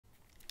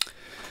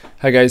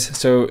Hi guys,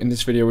 so in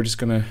this video we're just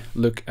going to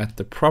look at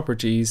the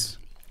properties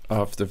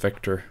of the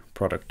vector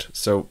product.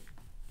 So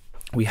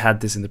we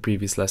had this in the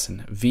previous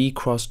lesson. V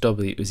cross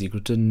W is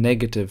equal to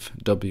negative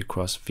W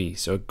cross V.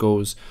 So it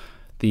goes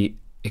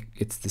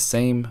it's the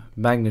same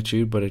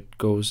magnitude, but it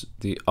goes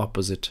the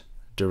opposite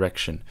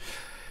direction.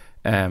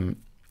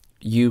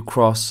 U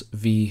cross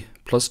V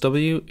plus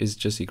W is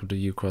just equal to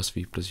U cross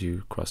V plus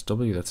U cross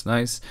W. That's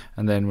nice.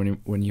 And then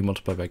when you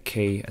multiply by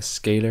K, a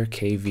scalar,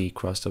 KV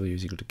cross W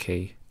is equal to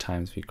K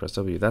times V cross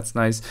W. That's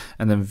nice.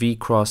 And then V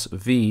cross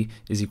V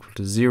is equal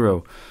to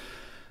 0.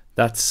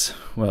 That's,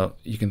 well,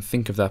 you can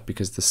think of that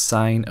because the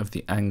sine of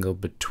the angle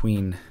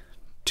between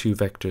two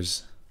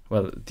vectors,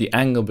 well, the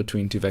angle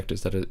between two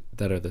vectors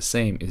that are the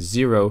same is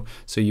 0.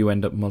 So you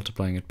end up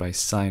multiplying it by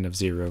sine of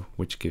 0,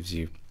 which gives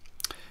you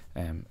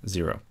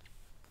 0.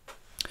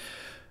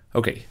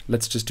 Okay,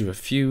 let's just do a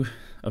few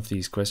of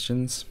these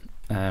questions.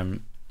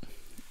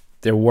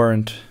 There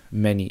weren't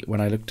many,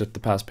 when I looked at the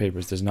past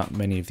papers, there's not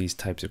many of these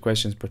types of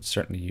questions, but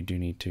certainly you do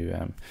need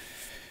to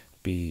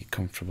be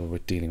comfortable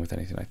with dealing with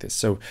anything like this.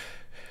 So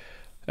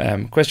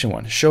question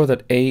 1, show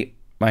that A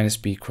minus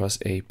B cross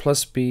A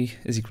plus B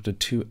is equal to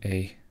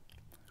 2A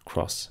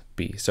cross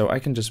B. So I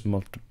can just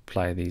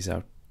multiply these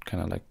out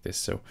kind of like this.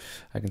 So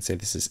I can say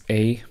this is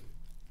A,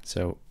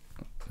 so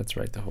let's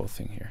write the whole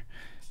thing here.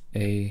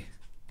 A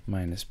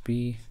minus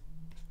B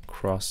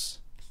cross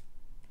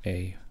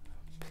A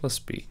plus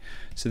B.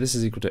 So this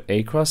is equal to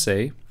A cross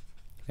A,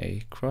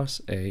 A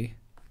cross A,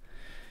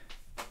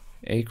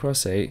 A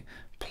cross A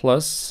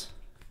plus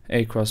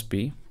A cross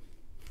B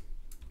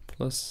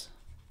plus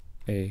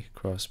A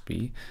cross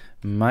B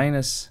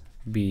minus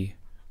B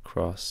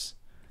cross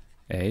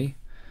A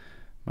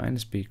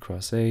minus B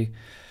cross A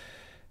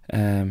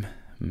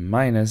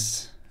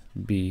minus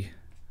B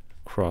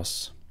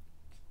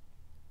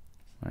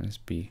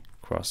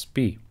cross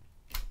B.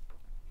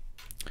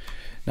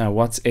 Now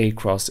what's A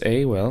cross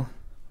A? Well,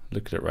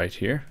 look at it right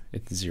here,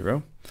 it's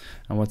 0.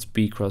 And what's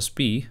B cross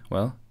B?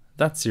 Well,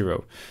 that's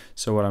 0.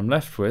 So what I'm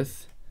left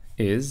with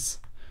is,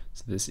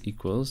 so this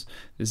equals,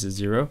 this is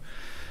 0,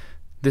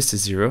 this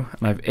is 0,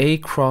 and I have A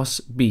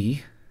cross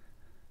B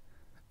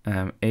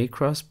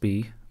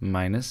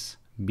minus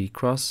B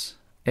cross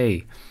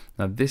A.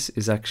 Now this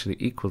is actually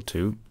equal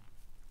to,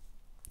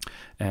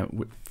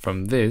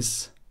 from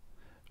this,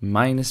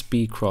 minus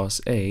B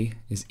cross A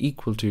is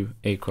equal to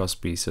A cross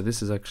B. So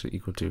this is actually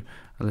equal to,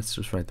 let's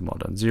just write them all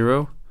down,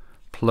 0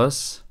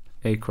 plus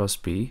A cross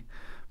B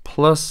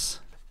plus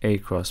A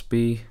cross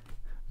B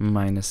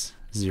minus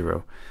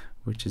 0,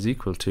 which is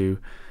equal to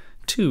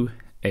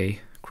 2A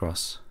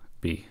cross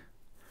B.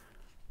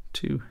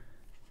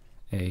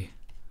 2A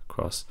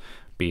cross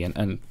B.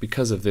 And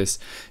because of this,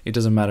 it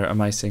doesn't matter,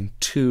 am I saying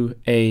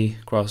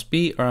 2A cross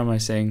B or am I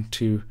saying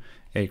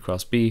 2A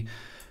cross B?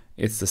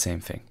 It's the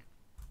same thing.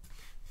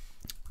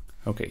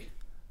 Okay,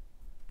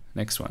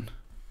 next one,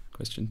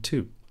 question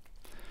 2.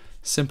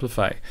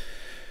 Simplify.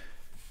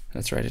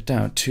 Let's write it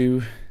down.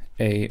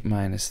 2A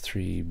minus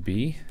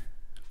 3B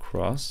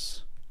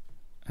cross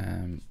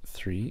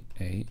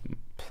 3A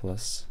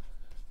plus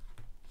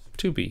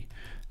 2B.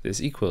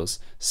 This equals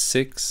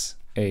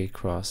 6A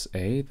cross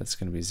A, that's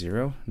going to be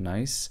 0,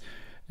 nice,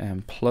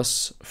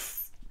 plus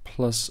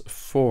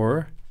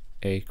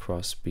 4A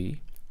cross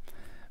B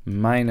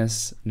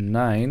minus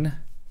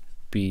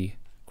 9B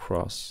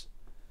cross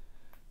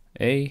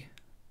A,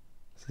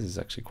 this is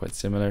actually quite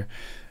similar,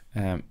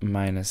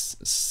 minus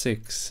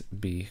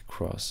 6B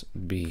cross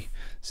B.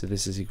 So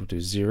this is equal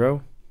to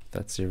 0,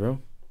 that's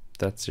 0,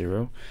 that's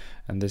 0,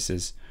 and this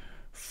is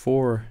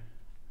 4,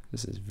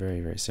 this is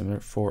very, very similar,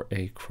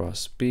 4A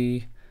cross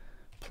B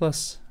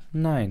plus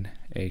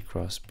 9A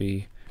cross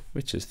B,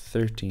 which is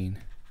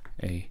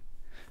 13A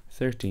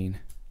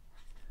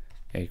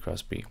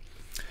cross B.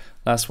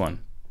 Last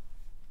one.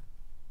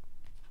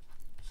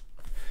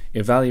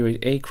 Evaluate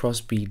A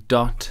cross B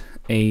dot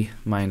A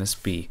minus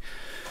B.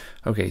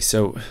 Okay,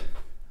 so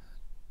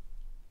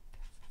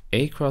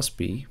A cross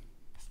B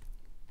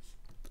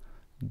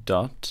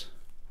dot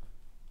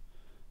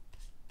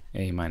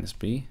A minus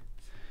B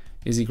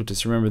is equal to,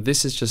 so remember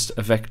this is just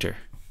a vector.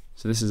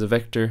 So this is a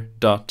vector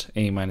dot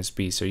A minus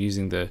B. So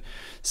using the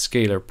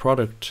scalar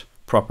product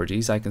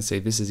properties, I can say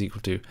this is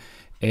equal to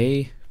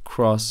A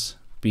cross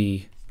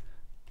B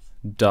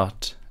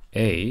dot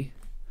A,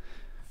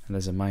 and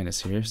there's a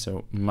minus here,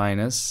 so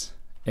minus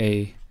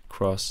A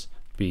cross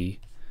B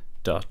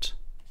dot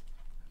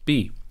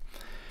B.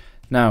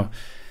 Now,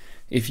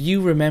 if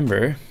you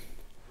remember,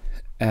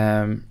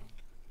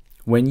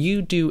 when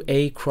you do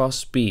A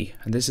cross B,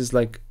 and this is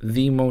like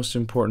the most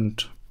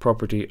important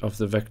property of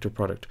the vector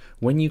product,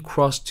 when you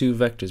cross two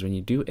vectors, when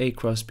you do A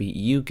cross B,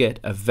 you get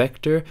a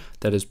vector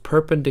that is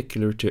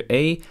perpendicular to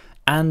A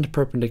and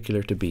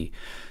perpendicular to B.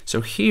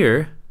 So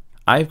here,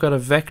 I've got a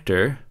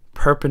vector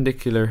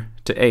perpendicular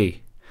to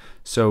A.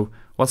 So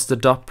what's the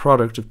dot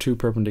product of two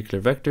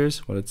perpendicular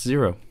vectors? Well, it's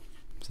 0.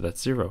 So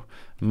that's 0.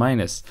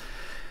 Minus,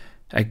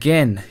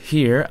 again,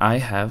 here I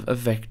have a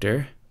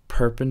vector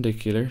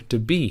perpendicular to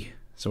B.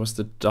 So what's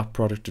the dot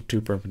product of two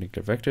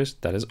perpendicular vectors?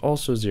 That is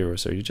also 0.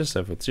 So you just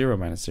have with 0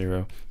 minus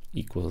 0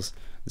 equals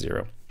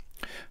 0.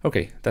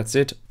 Okay, that's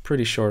it.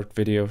 Pretty short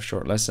video,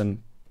 short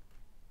lesson.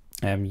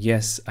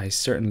 Yes, I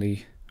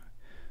certainly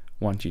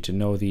want you to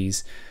know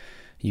these.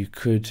 You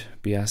could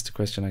be asked a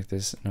question like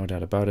this, no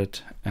doubt about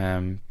it.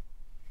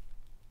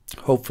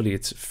 Hopefully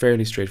it's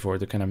fairly straightforward.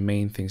 The kind of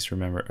main things to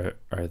remember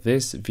are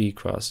this: V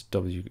cross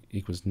W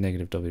equals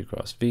negative W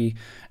cross V,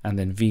 and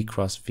then V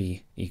cross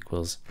V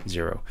equals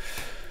 0.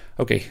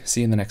 Okay,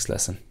 see you in the next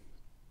lesson.